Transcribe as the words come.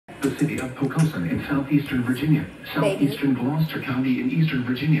The city of Poquoson in southeastern Virginia, southeastern Gloucester County in eastern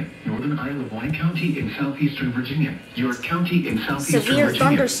Virginia, northern Isle of Wight County in southeastern Virginia, York County in southeastern Severe Virginia,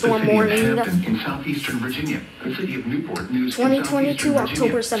 thunderstorm warning. the city of Hampton in southeastern Virginia, the city of Newport News 2022, in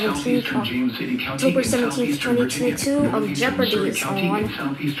October southeastern 17th, James City County October in 17th, southeastern Virginia, 2022, northeastern Jeopardy Surrey is County on. in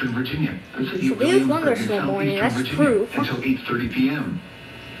southeastern Virginia, the city of Severe Williamsburg in thunderstorm warning, southeastern that's Virginia proof. until 8:30 p.m.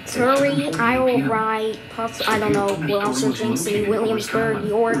 Surrey, Isle of Wight, I don't know, Gloucester, James City, Williamsburg,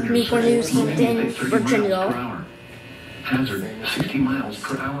 York, Newport News, Hampton, Virginia. Hazard 60 miles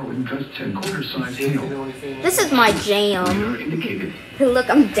per hour with gusts and quarter-size hail. This is my jam. Hey, look,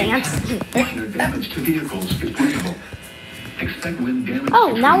 I'm dancing. Minor damage to vehicles is possible. Expect wind damage.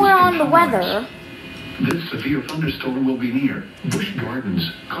 Oh, now we're on the weather. This severe thunderstorm will be near Busch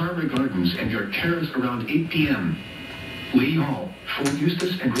Gardens, Carver Gardens, and your terrace around 8 p.m. Lee Hall, Fort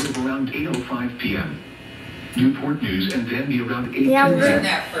Eustis, and Grove around 8:05 p.m. Newport News and Denby around 8 Yeah, p.m.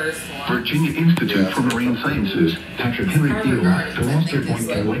 that first one. Virginia Institute for Marine Sciences, Patrick Henry Field, Gloucester Point,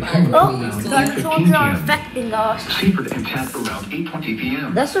 and Lake Conroe Oh, around thunderstorms 8:15 are p.m. affecting us. Seaford and Tap around 8:20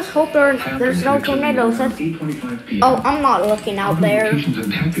 p.m. Let's just hope there's no tornadoes. Around 8:25 p.m. Oh, I'm not looking out there. I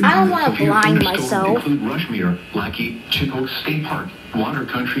don't want to blind myself. Include Rushmere, Lackey, Chippewa State Park, Water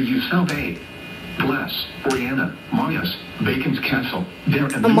Country, U Bay, Glass, Oriana, Mayas, Bacon's Castle, Dare,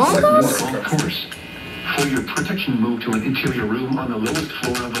 and Among Us? Golf Course. For your protection, move to an interior room on the lowest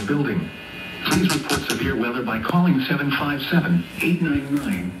floor of the building. Please report severe weather by calling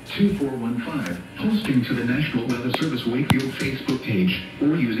 757-899-2415, posting to the National Weather Service Wakefield Facebook page,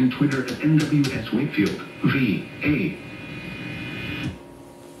 or using Twitter at NWS Wakefield, VA.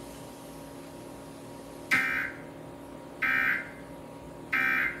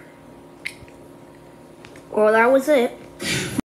 Well, that was it.